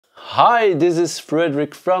Hi, this is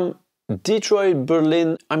Frederick from Detroit,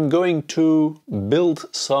 Berlin. I'm going to build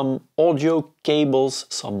some audio cables,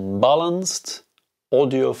 some balanced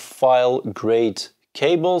audiophile grade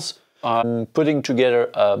cables. I'm putting together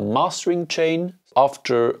a mastering chain.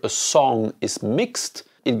 After a song is mixed,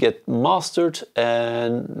 it gets mastered,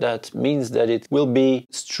 and that means that it will be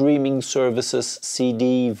streaming services,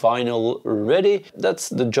 CD, vinyl ready. That's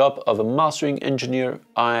the job of a mastering engineer.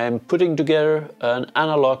 I'm putting together an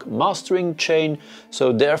analog mastering chain,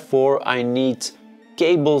 so therefore I need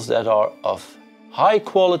cables that are of high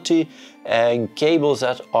quality and cables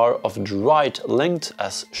that are of the right length,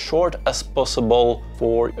 as short as possible,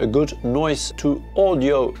 for a good noise to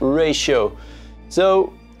audio ratio.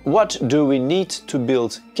 So what do we need to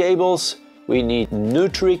build cables? We need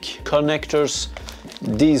Nutric connectors.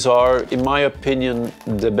 These are, in my opinion,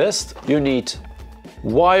 the best. You need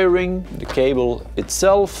wiring, the cable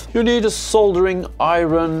itself. You need a soldering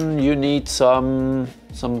iron. You need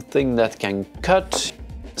something that can cut.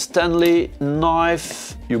 Stanley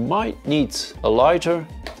knife. You might need a lighter.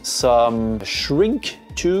 Some shrink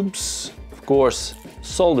tubes. Of course,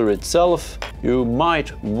 solder itself. You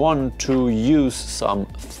might want to use some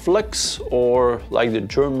flux, or like the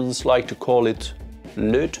Germans like to call it,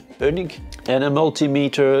 Löthonig, and a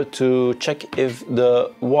multimeter to check if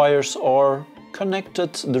the wires are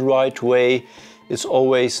connected the right way. It's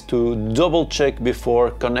always to double check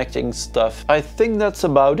before connecting stuff. I think that's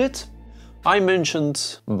about it. I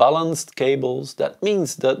mentioned balanced cables. That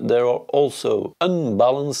means that there are also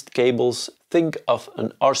unbalanced cables. Think of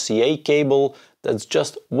an RCA cable. That's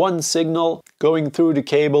just one signal going through the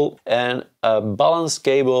cable, and a balanced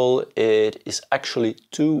cable, it is actually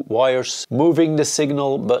two wires moving the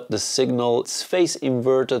signal, but the signal is phase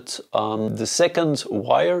inverted on the second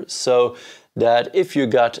wire, so that if you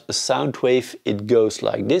got a sound wave, it goes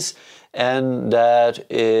like this, and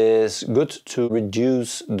that is good to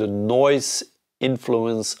reduce the noise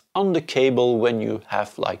influence on the cable when you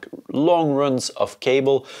have like long runs of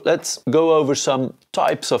cable. Let's go over some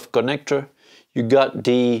types of connector. You got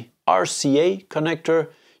the RCA connector,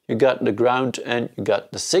 you got the ground, and you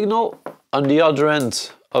got the signal. On the other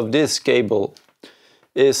end of this cable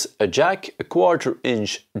is a jack, a 1/4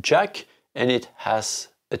 inch jack, and it has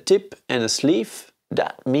a tip and a sleeve.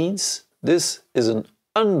 That means this is an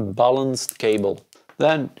unbalanced cable.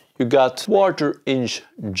 Then you got 1/4 inch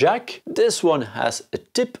jack. This one has a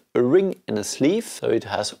tip, a ring, and a sleeve, so it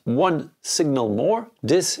has one signal more.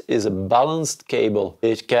 This is a balanced cable.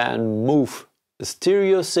 It can move a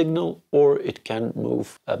stereo signal, or it can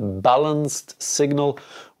move a balanced signal,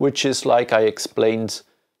 which is, like I explained,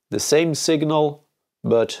 the same signal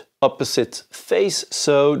but opposite phase,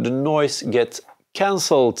 so the noise gets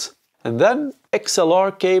cancelled. And then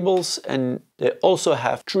XLR cables, and they also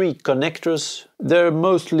have 3 connectors. They're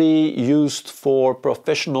mostly used for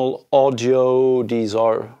professional audio. These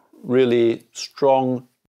are really strong,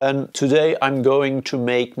 and today I'm going to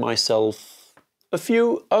make myself a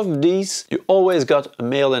few of these. You always got a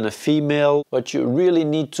male and a female. What you really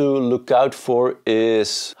need to look out for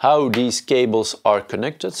is how these cables are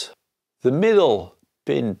connected. The middle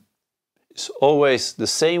pin is always the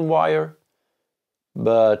same wire,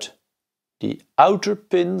 but the outer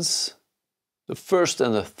pins, the first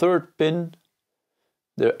and the third pin,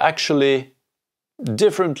 they're actually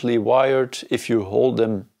differently wired if you hold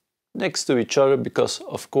them next to each other, because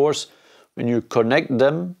of course when you connect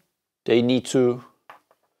them, they need to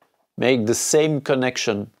make the same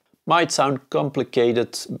connection. Might sound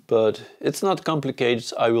complicated, but it's not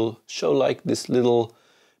complicated. I will show like this little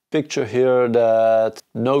picture here that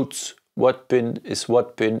notes what pin is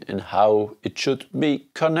what pin and how it should be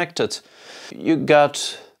connected. You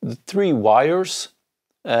got the 3 wires,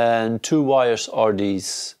 and 2 wires are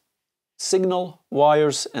these signal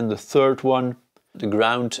wires, and the third one, the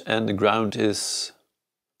ground, and the ground is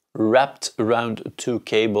wrapped around 2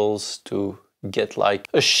 cables to get like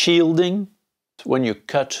a shielding. When you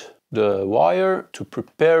cut the wire to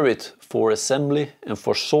prepare it for assembly and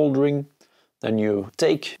for soldering, then you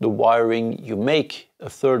take the wiring, you make a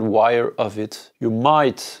 3rd wire of it. You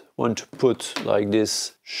might want to put like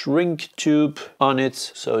this shrink tube on it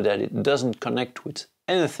so that it doesn't connect with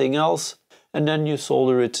anything else, and then you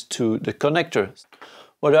solder it to the connector.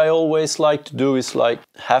 What I always like to do is like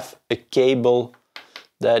have a cable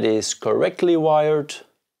that is correctly wired,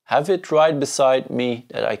 have it right beside me,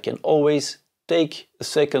 that I can always take a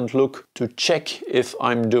second look to check if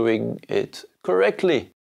I'm doing it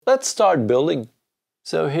correctly. Let's start building.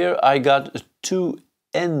 So here I got 2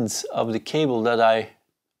 ends of the cable that I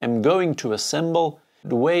am going to assemble.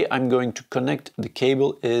 The way I'm going to connect the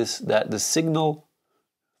cable is that the signal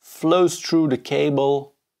flows through the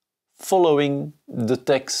cable following the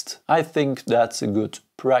text. I think that's a good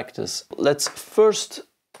practice. Let's first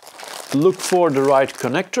look for the right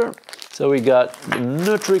connector. So we got the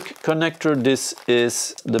Nutric connector. This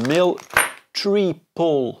is the male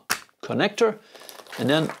 3-pole connector. And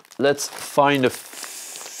then let's find a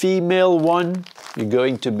female one. You're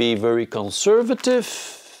going to be very conservative.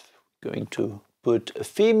 Going to put a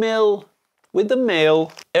female with a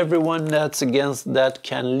male. Everyone that's against that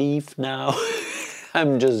can leave now.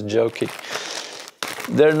 I'm just joking.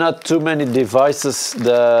 There are not too many devices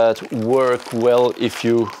that work well if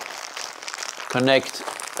you connect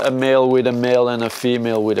a male with a male and a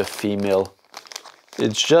female with a female.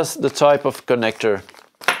 It's just the type of connector.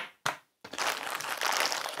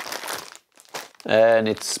 And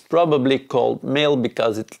it's probably called male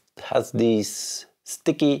because it has these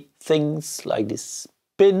sticky things like this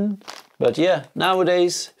pin. But yeah,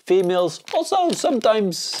 nowadays females also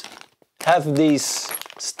sometimes have these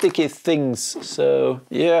sticky things. So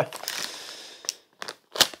yeah,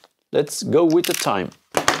 let's go with the time.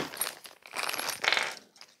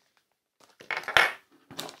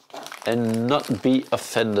 And not be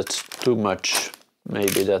offended too much.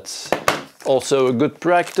 Maybe that's also a good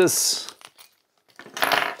practice.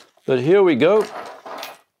 But here we go.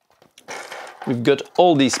 We've got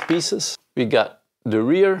all these pieces. We got the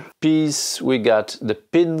rear piece, we got the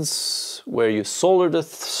pins where you solder the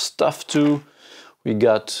stuff to. We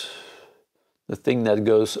got the thing that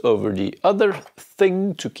goes over the other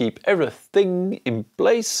thing to keep everything in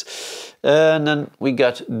place. And then we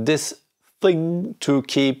got this thing to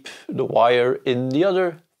keep the wire in the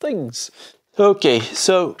other things. Okay,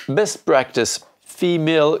 so best practice.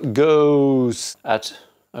 Female goes at,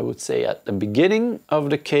 I would say, at the beginning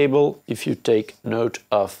of the cable. If you take note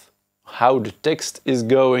of how the text is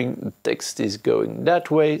going, the text is going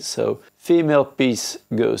that way. So female piece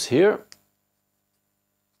goes here.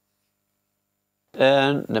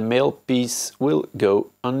 And the male piece will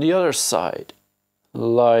go on the other side,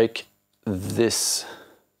 like this.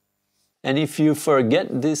 And if you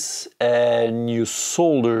forget this and you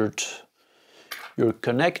soldered your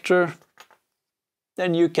connector,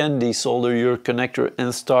 then you can desolder your connector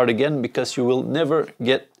and start again, because you will never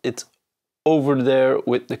get it over there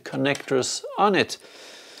with the connectors on it.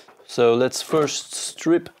 So let's first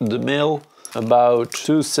strip the male about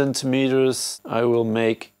 2 centimeters. I will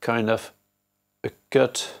make kind of a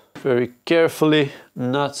cut very carefully,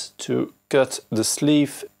 not to cut the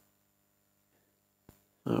sleeve.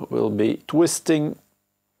 I will be twisting.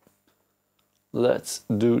 Let's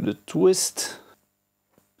do the twist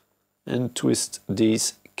and twist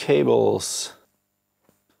these cables.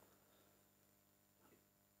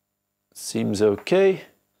 Seems okay.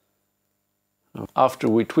 After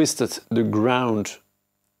we twisted the ground,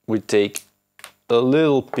 we take a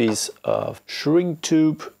little piece of shrink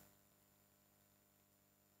tube,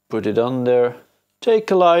 put it on there,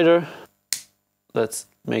 take a lighter, let's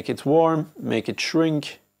make it warm, make it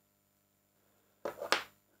shrink.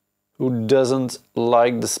 Who doesn't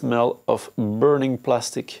like the smell of burning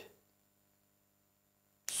plastic?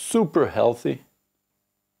 Super healthy.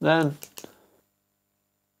 Then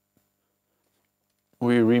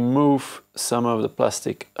we remove some of the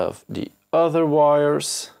plastic of the other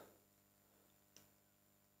wires.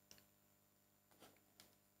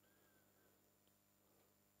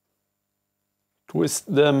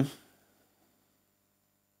 Twist them.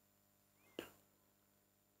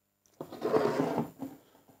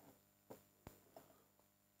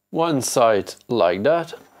 One side like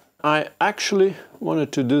that. I actually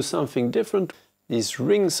wanted to do something different. These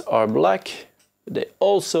rings are black. They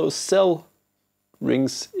also sell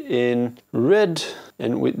rings in red,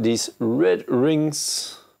 and with these red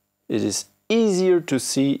rings it is easier to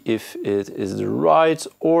see if it is the right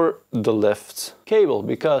or the left cable,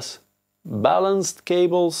 because balanced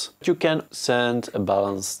cables, you can send a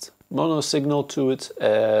balanced mono signal to it,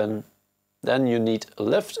 and then you need a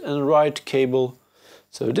left and right cable.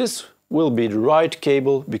 So this will be the right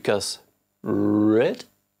cable, because red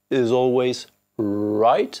is always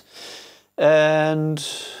right, and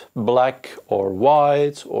black or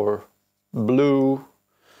white or blue,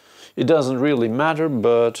 it doesn't really matter,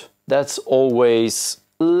 but that's always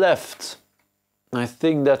left. I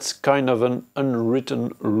think that's kind of an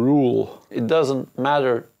unwritten rule. It doesn't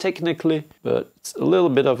matter technically, but it's a little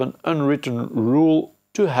bit of an unwritten rule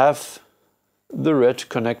to have the red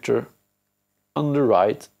connector on the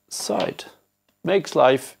right side. Makes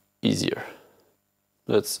life easier.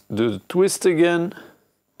 Let's do the twist again.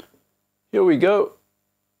 Here we go.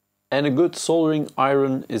 And a good soldering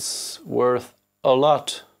iron is worth a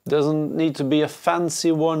lot. Doesn't need to be a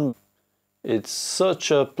fancy one. It's such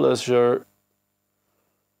a pleasure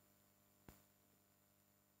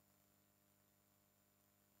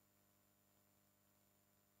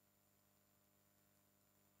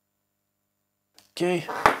Okay.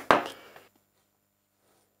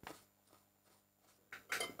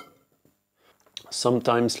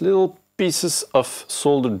 Sometimes little pieces of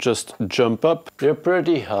solder just jump up. They're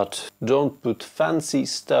pretty hot. Don't put fancy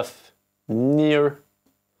stuff near.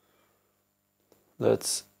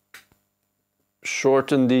 Let's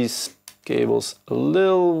shorten these cables a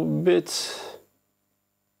little bit.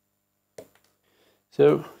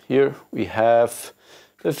 So here we have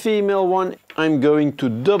the female one. I'm going to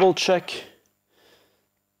double check.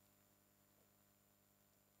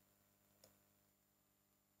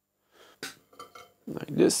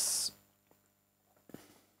 Like this.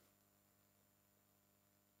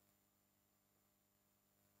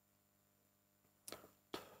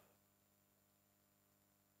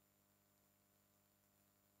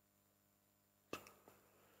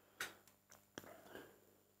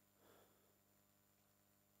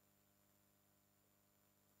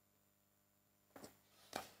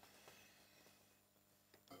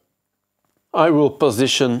 I will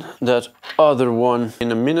position that other one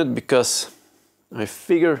in a minute because I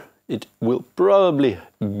figure it will probably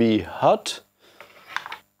be hot.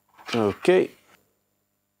 Okay.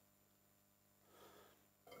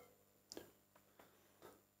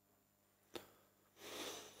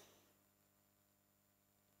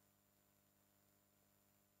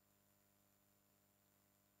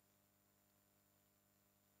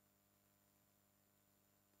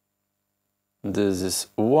 This is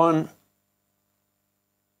one.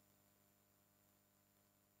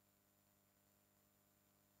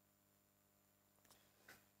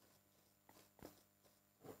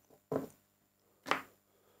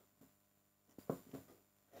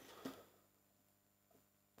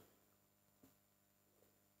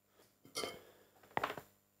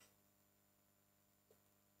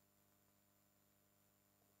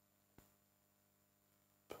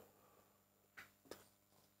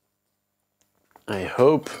 I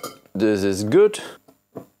hope this is good.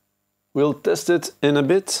 We'll test it in a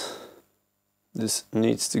bit. This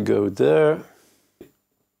needs to go there.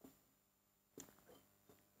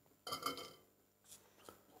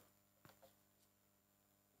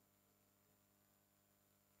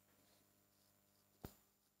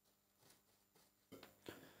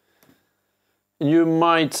 You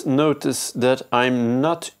might notice that I'm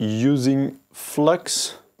not using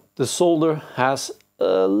flux. The solder has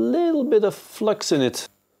a little bit of flux in it.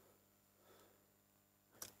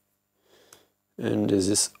 And this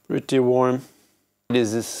is pretty warm.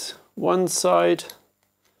 This is one side.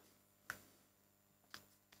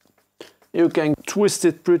 You can twist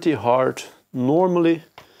it pretty hard. Normally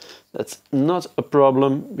that's not a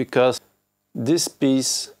problem because this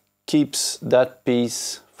piece keeps that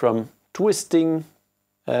piece from twisting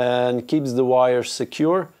and keeps the wire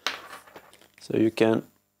secure. So you can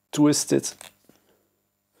twist it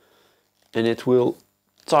and it will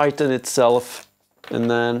tighten itself, and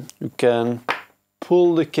then you can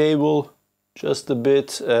pull the cable just a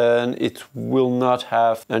bit and it will not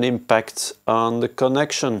have an impact on the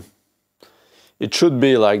connection. It should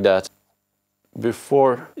be like that.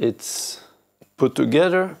 Before it's put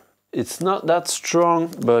together, it's not that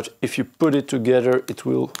strong, but if you put it together it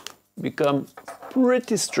will become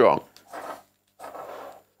pretty strong.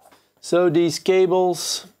 So these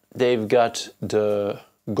cables, they've got the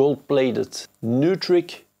gold-plated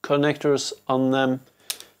Nutric connectors on them.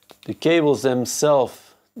 The cables themselves,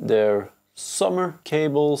 they're summer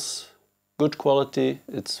cables, good quality,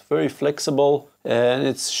 it's very flexible and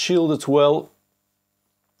it's shielded well.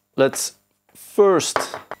 Let's first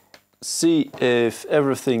see if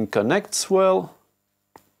everything connects well.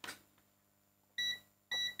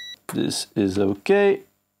 This is okay.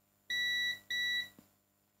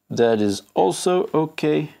 That is also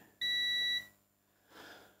okay.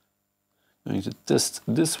 I'm going to test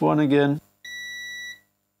this one again.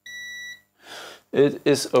 It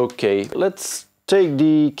is okay. Let's take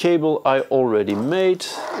the cable I already made.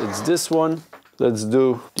 It's this one. Let's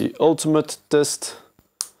do the ultimate test.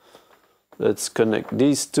 Let's connect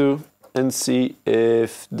these two and see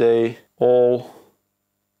if they all...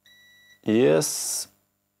 Yes.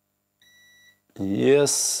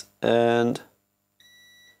 Yes, and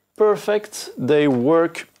perfect, they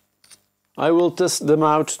work. I will test them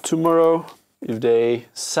out tomorrow. If they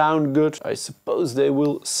sound good, I suppose they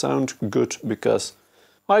will sound good because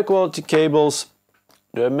high quality cables,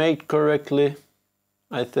 they're made correctly.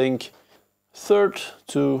 I think third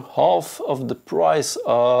to half of the price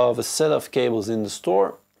of a set of cables in the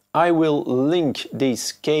store. I will link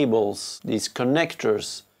these cables, these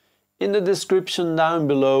connectors, in the description down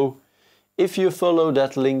below. If you follow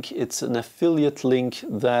that link, it's an affiliate link,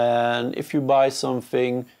 then if you buy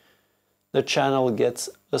something, the channel gets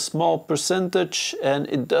a small percentage and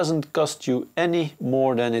it doesn't cost you any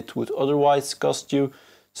more than it would otherwise cost you.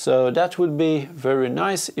 So that would be very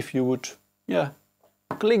nice if you would, yeah,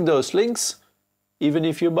 click those links. Even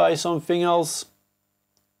if you buy something else,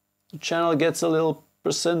 the channel gets a little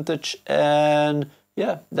percentage, and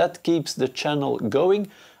yeah, that keeps the channel going.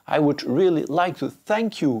 I would really like to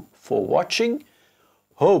thank you for watching.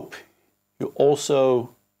 Hope you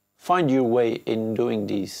also find your way in doing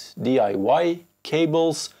these DIY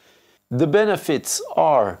cables. The benefits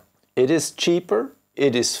are, it is cheaper,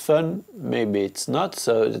 it is fun, maybe it's not,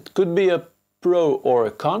 so it could be a pro or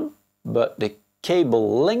a con, but the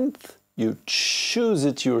cable length, you choose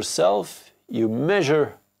it yourself, you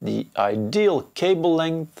measure the ideal cable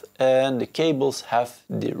length and the cables have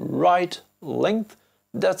the right length.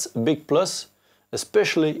 That's a big plus,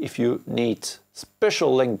 especially if you need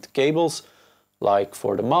special length cables, like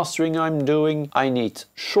for the mastering I'm doing, I need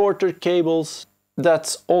shorter cables.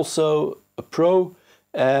 That's also a pro.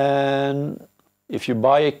 And if you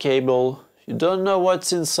buy a cable, you don't know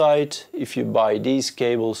what's inside. If you buy these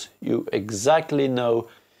cables, you exactly know.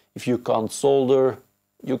 If you can't solder,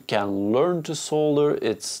 you can learn to solder.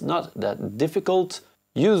 It's not that difficult.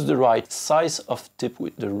 Use the right size of tip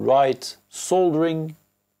with the right soldering.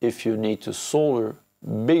 If you need to solder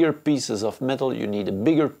bigger pieces of metal, you need a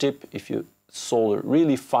bigger tip. If you solder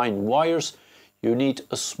really fine wires, you need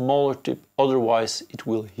a smaller tip. Otherwise, it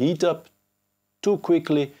will heat up too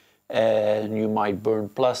quickly and you might burn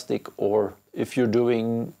plastic, or if you're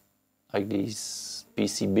doing like these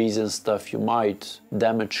PCBs and stuff, you might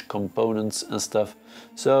damage components and stuff.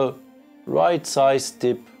 So right size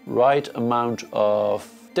tip, right amount of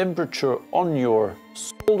temperature on your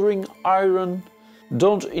soldering iron.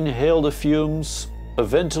 Don't inhale the fumes. A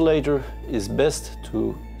ventilator is best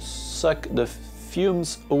to suck the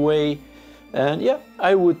fumes away. And yeah,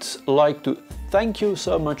 I would like to thank you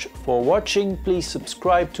so much for watching. Please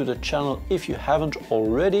subscribe to the channel if you haven't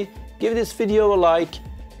already. Give this video a like.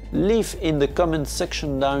 Leave in the comment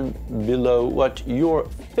section down below what your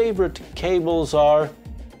favorite cables are.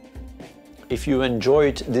 If you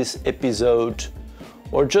enjoyed this episode,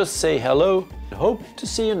 or just say hello. Hope to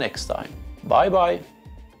see you next time. Bye bye.